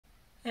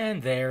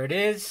And there it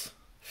is,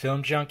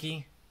 Film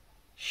Junkie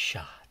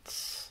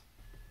Shots.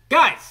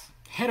 Guys,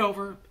 head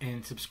over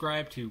and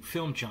subscribe to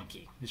Film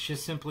Junkie. It's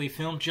just simply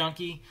Film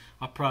Junkie.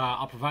 I'll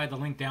provide the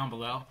link down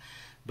below.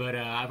 But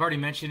I've already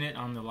mentioned it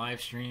on the live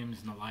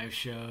streams and the live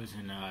shows,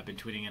 and I've been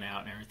tweeting it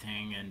out and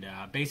everything. And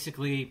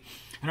basically,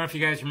 I don't know if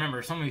you guys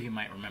remember, some of you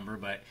might remember,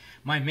 but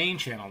my main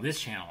channel, this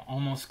channel,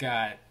 almost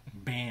got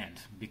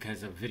banned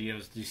because of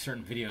videos, these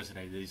certain videos that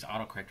I did, these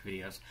autocorrect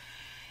videos.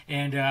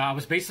 And I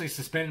was basically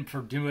suspended for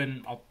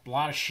doing a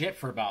lot of shit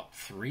for about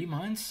 3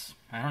 months.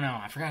 I don't know.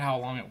 I forgot how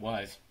long it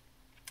was.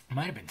 It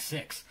might have been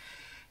 6.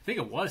 I think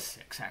it was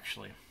 6,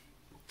 actually.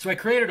 So I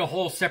created a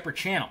whole separate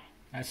channel,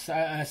 a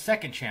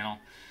second channel,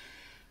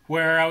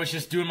 where I was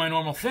just doing my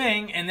normal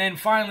thing. And then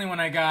finally, when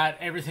I got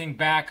everything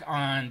back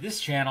on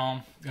this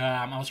channel,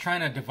 I was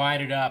trying to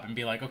divide it up and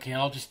be like, okay,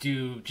 I'll just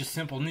do just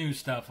simple news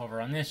stuff over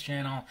on this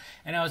channel.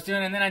 And I was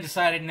doing it, and then I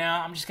decided, no,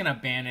 I'm just going to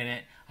abandon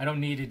it. I don't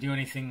need to do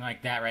anything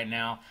like that right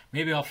now.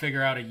 Maybe I'll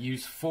figure out a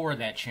use for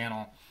that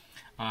channel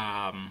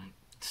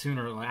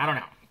sooner or later. I don't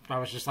know. I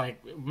was just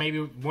like, maybe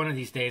one of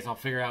these days I'll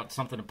figure out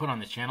something to put on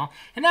this channel.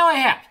 And now I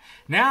have.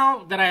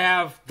 Now that I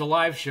have the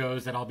live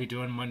shows that I'll be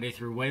doing Monday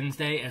through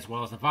Wednesday, as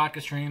well as the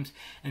vodka streams,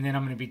 and then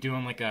I'm going to be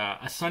doing like a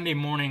Sunday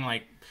morning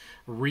like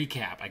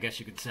recap, I guess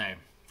you could say.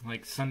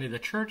 Like Sunday, the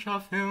Church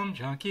of Film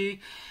Junkie.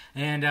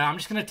 And I'm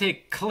just going to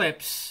take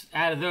clips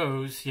out of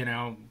those, you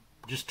know,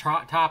 just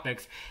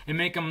topics, and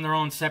make them their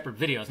own separate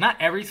videos. Not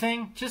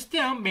everything, just,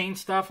 you know, main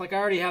stuff. Like I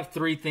already have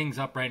 3 things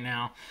up right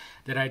now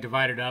that I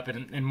divided up,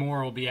 and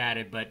more will be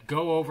added. But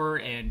go over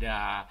and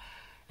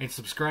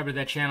subscribe to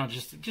that channel.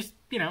 Just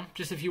you know,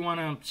 just if you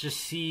want to just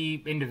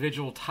see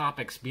individual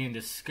topics being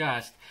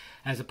discussed,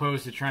 as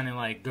opposed to trying to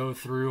like go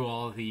through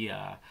all the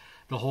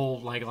whole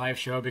like live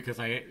show, because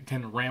I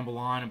tend to ramble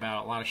on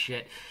about a lot of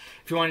shit.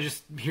 If you want to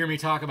just hear me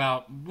talk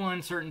about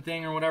one certain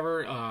thing or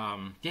whatever,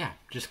 yeah,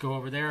 just go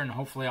over there, and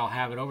hopefully I'll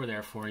have it over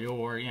there for you.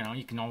 Or, you know,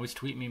 you can always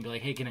tweet me and be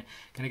like, hey, can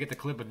I get the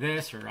clip of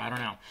this? Or I don't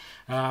know.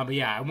 But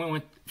yeah, I went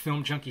with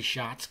Film Junkie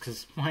Shots,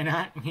 because why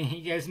not?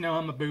 You guys know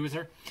I'm a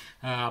boozer,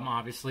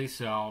 obviously.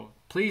 So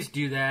please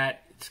do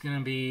that. It's going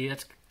to be,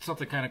 that's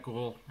something kind of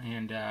cool.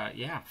 And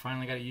yeah,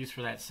 finally got a use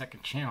for that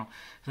second channel.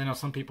 Because I know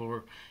some people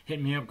were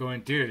hitting me up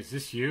going, dude, is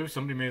this you?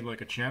 Somebody made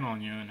like a channel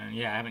on you. And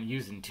yeah, I haven't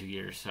used it in 2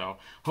 years. So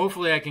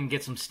hopefully I can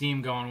get some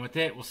steam going with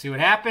it. We'll see what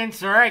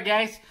happens. All right,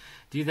 guys,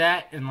 do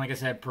that. And like I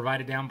said,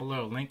 provide it down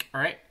below. Link. All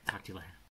right, talk to you later.